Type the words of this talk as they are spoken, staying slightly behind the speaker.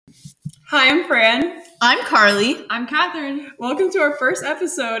Hi, I'm Fran. I'm Carly. I'm Catherine. Welcome to our first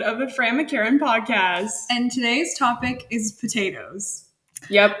episode of the Framacaryn Podcast. And today's topic is potatoes.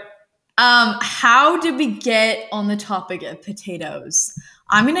 Yep. How did we get on the topic of potatoes?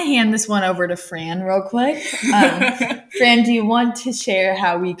 I'm going to hand this one over to Fran real quick. Fran, do you want to share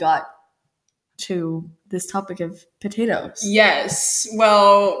how we got to this topic of potatoes? Yes.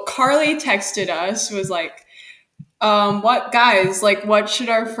 Well, Carly texted us, was like, what should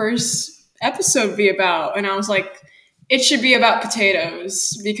our first episode be about? And I was like, it should be about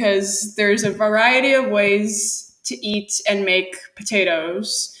potatoes because there's a variety of ways to eat and make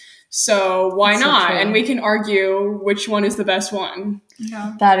potatoes. So why That's so not? true. And we can argue which one is the best one.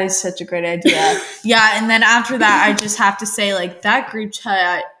 Yeah. That is such a great idea. Yeah, and then after that, I just have to say, that group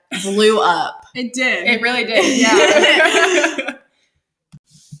chat blew up. It did. It really did, yeah.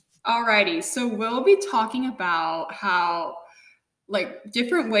 Alrighty, so we'll be talking about how,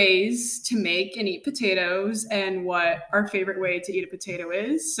 different ways to make and eat potatoes and what our favorite way to eat a potato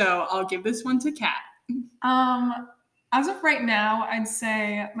is. So I'll give this one to Kat. As of right now, I'd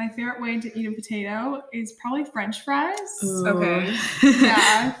say my favorite way to eat a potato is probably French fries. Ooh. Okay.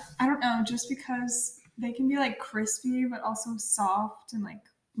 Yeah, I don't know, just because they can be crispy but also soft and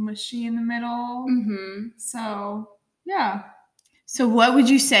mushy in the middle. Mm-hmm. So yeah. So what would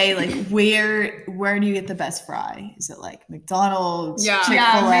you say, where do you get the best fry? Is it McDonald's, Yeah. Chick-fil-A?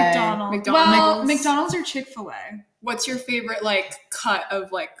 Yeah, McDonald's. Well, McDonald's. McDonald's or Chick-fil-A. What's your favorite cut of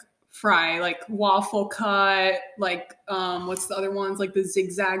fry? Waffle cut, what's the other ones? The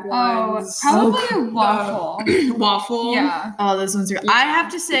zigzag ones? Probably a waffle. Waffle? Yeah. Oh, those ones are. Yeah. I have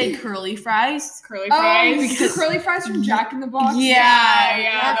to say curly fries. Curly fries? Because curly fries from Jack in the Box.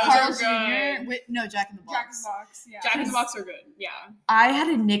 Yeah, or those are Carl's good. Jr. No, Jack in the Box. Jack in the Box, yeah. Jack in the Box are good, yeah. I had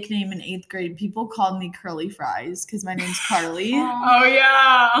a nickname in 8th grade. People called me Curly Fries because my name's Carly. Oh,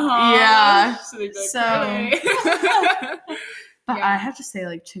 yeah. Uh-huh. Yeah. So they'd be So- Curly. But Yeah. I have to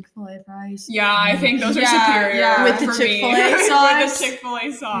say, Chick-fil-A fries. Yeah, I think those are Yeah, superior. yeah. With the for me. Chick-fil-A sauce? With the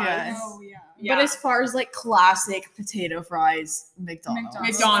Chick-fil-A sauce. Yes. Oh, yeah. Yeah. But as far as classic potato fries, McDonald's.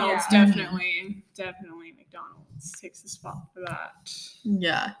 McDonald's, Yeah. definitely McDonald's takes the spot for that.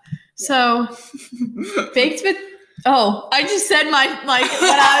 Yeah. So baked with. Oh, I just said what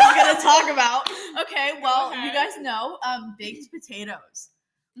I was gonna talk about. Okay, well, Okay. you guys know, baked potatoes.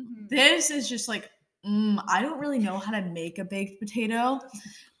 Mhm. This is just I don't really know how to make a baked potato,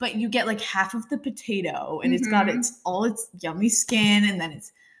 but you get half of the potato and it's got Mhm. its yummy skin, and then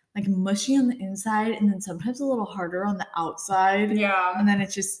it's mushy on the inside, and then sometimes a little harder on the outside. Yeah. And then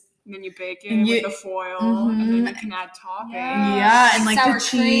it's just And then you bake it And with you- the foil, and then Mhm. you can add toppings. yeah, and Sour the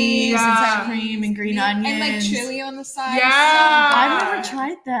cheese and Yeah. sour cream and green onions. And chili on the side. Yeah. I've never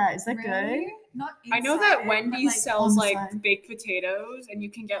tried that. Is that Really? good? Not I know inside that it, Wendy's but, sells on the side. baked potatoes, and you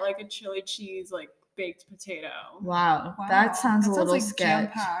can get a chili cheese baked potato. Wow, Wow. that sounds a little sketch.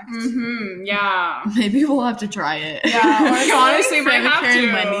 jam-packed. Mm-hmm. Yeah. Maybe we'll have to try it. Yeah, we honestly might have Framacaryn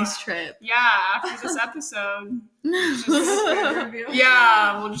to. Wendy's trip. Yeah, after this episode. Review.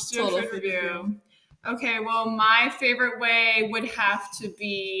 Yeah, we'll just do Total a food food review. Okay, well, my favorite way would have to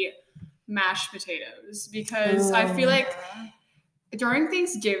be mashed potatoes because I feel like during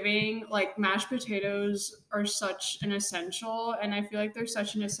Thanksgiving, mashed potatoes are such an essential, and I feel like they're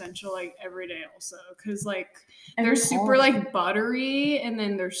such an essential every day also because they're super buttery, and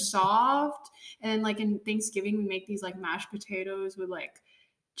then they're soft, and then in Thanksgiving we make these mashed potatoes with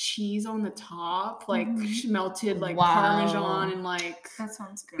cheese on the top, melted Wow. Parmesan and That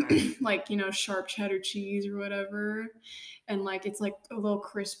sounds good. sharp cheddar cheese or whatever, and it's a little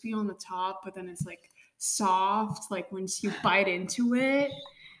crispy on the top, but then it's soft once you bite into it.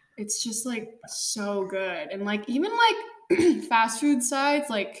 It's just so good. And even fast food sides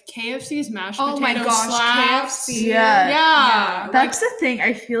KFC's mashed Oh my potatoes gosh, slaps. KFC. Yeah. Yeah. That's the thing.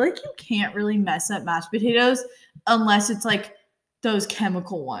 I feel like you can't really mess up mashed potatoes unless it's those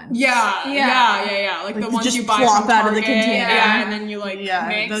chemical ones. Yeah. The Like, ones just you buy plop from out of the Target. container. Yeah, and then you Yeah,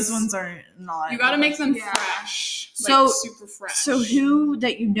 mix. those ones are not. You gotta make them Yeah. fresh. So- super fresh. So who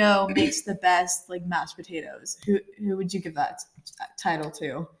that makes the best mashed potatoes? Who would you give that title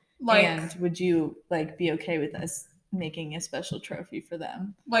to? And would you be okay with us making a special trophy for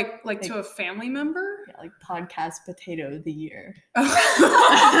them? to a family member? Yeah, podcast potato of the year.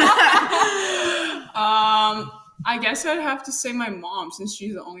 I guess I'd have to say my mom, since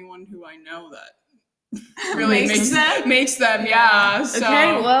she's the only one who I know that really makes them. Yeah. So.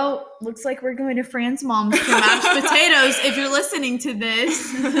 Okay, well, looks like we're going to Fran's mom's for mashed potatoes. If you're listening to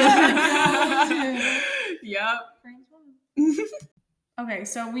this, Yep. Okay,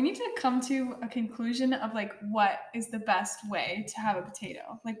 so we need to come to a conclusion of like what is the best way to have a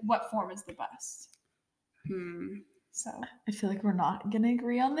potato. Like what form is the best? So I feel like we're not gonna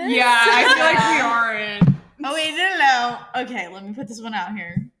agree on this. Yeah, I feel like we aren't. Oh wait, no. Okay, let me put this one out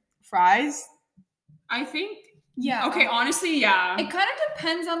here. Fries. I think. yeah. Okay, honestly, yeah. It kind of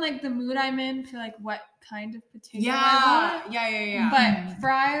depends on like the mood I'm in for like what kind of potato I want. Yeah. But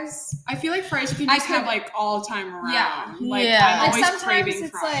fries, I feel like fries you can just have like all time around. Yeah. Like Yeah. I'm like always sometimes craving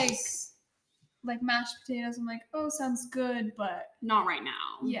it's fries. like mashed potatoes. I'm like, oh, sounds good, but Not right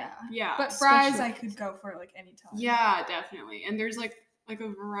now. yeah. Yeah. But fries, especially- I could go for like any time. Yeah, definitely. And there's like a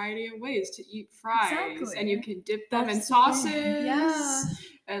variety of ways to eat fries. Exactly. And you can dip them That's in the sauces. thing. Yeah.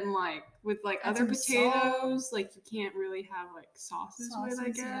 And like with like Add other some potatoes, like you can't really have like sauces with, I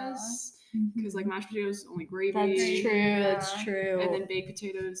Sauces, yeah. guess. Because like mashed potatoes is only gravy. That's true. Yeah. That's true. And then baked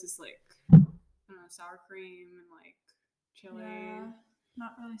potatoes is like I don't know, sour cream and like chili. Yeah.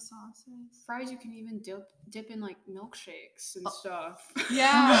 Not really sauces. Fries you can even dip in like milkshakes and stuff.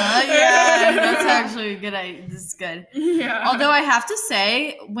 Yeah. Yeah, that's actually a good idea. This is good. Yeah. Although I have to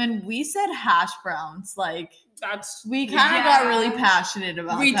say, when we said hash browns, like that's we kind of got really passionate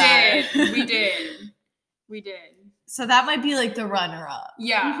about we that. did. We did. So that might be like the runner-up.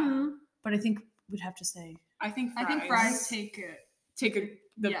 Yeah. Mm-hmm. But I think we'd have to say I think fries take it.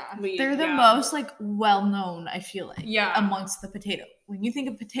 the Yeah. lead. they're the yeah. most like well-known, I feel like, Yeah. amongst the potato. When you think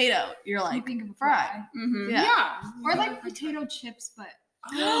of potato, you're You like, think of a fry. fry. Mhm. Yeah. Yeah. Or like potato chips, but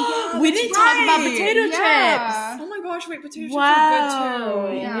We didn't talk about right. potato Yeah. Oh my gosh, wait, potato chips Wow. are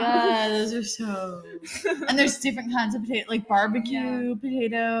good too. Yeah. Those are so. And there's different kinds of potato, like barbecue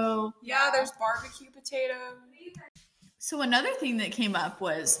potato. Yeah, there's barbecue potato. So another thing that came up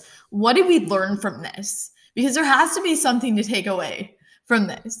was, what did we learn from this? Because there has to be something to take away from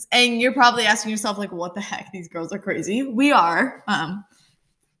this. And you're probably asking yourself, like, what the heck? These girls are crazy. We are.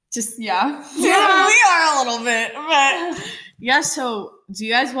 yeah. We are a little bit. But yeah, so do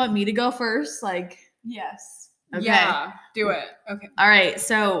you guys want me to go first? Like, Yes. okay. Yeah, do it. Okay. All right.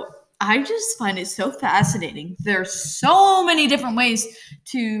 So I just find it so fascinating. There's so many different ways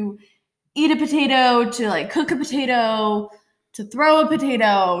to eat a potato, to like cook a potato, to throw a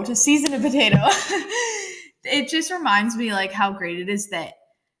potato, to season a potato. It just reminds me like how great it is that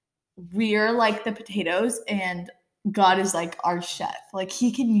we're like the potatoes and God is like our chef. Like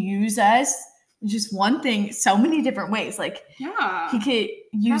he can use us just one thing so many different ways. Like Yeah. he could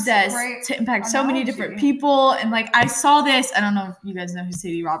use That's us great to impact so many analogy. different people. And like I saw this, I don't know if you guys know who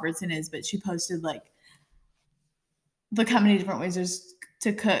Sadie Robertson is, but she posted like, look how many different ways there's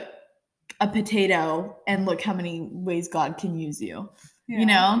to cook a potato and look how many ways God can use you. You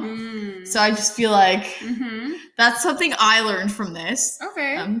know? Mm. So I just feel like Mhm. that's something I learned from this.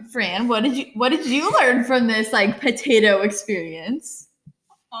 Okay. Fran, what did you learn from this like potato experience?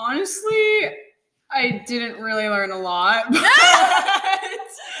 Honestly, I didn't really learn a lot. But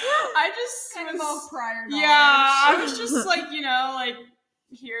I just Kind of was- all prior knowledge. Yeah, I was just like, like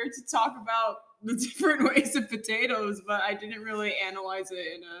here to talk about the different ways of potatoes, but I didn't really analyze it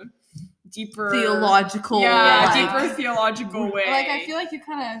in a deeper Theological. yeah, like- deeper theological way. Like I feel like you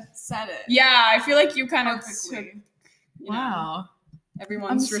kind of said it. yeah, I feel like you kind of took, Perfectly. Wow.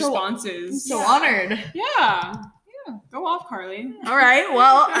 everyone's I'm so- responses. I'm so Yeah. honored. Yeah. Go off, Carly. All right.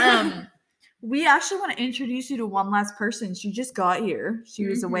 Well, we actually want to introduce you to one last person. She just got here. She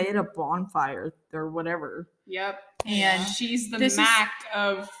was away at a bonfire or whatever. Yep. And She's the this is- Mac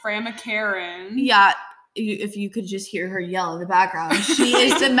of Framacaryn. yeah, if you could just hear her yell in the background, she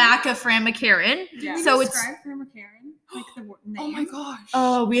is the Mac of Framacaryn. Yeah. Can So you it's- describe Framacaryn? Like the name. Oh my gosh.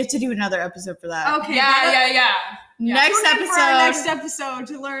 Oh, we have to do another episode for that. Okay. Yeah. Next Tune in episode. for our next episode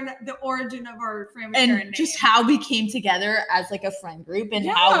to learn the origin of our Framacaryn and name. just how we came together as like a friend group and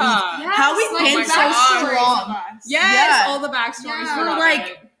Yeah. how we've like been the so backstories strong. of us. Yes, Yeah. all the backstories Yeah. for For, like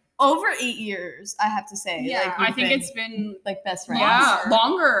like, over 8 years, I have to say. Yeah. Like, I we've think been, it's been like best friends. yeah,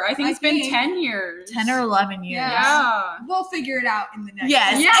 longer. I think I it's been think 10 years. 10 or 11 years. Yeah. We'll figure it out in the next.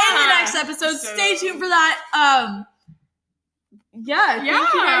 Yes. one. Yeah. In the next episode. So- Stay tuned for that.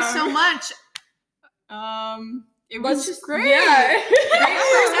 Thank you guys so much. It Let's was just great. Yeah. Great We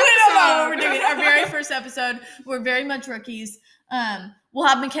first don't know what we're episode. doing. Our very first episode. We're very much rookies. We'll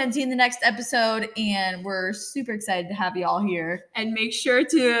have Mackenzie in the next episode, and we're super excited to have you all here. And make sure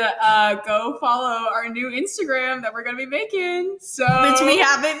to go follow our new Instagram that we're gonna be making. So Which we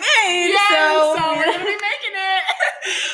haven't made. yeah, so so we're gonna be making it.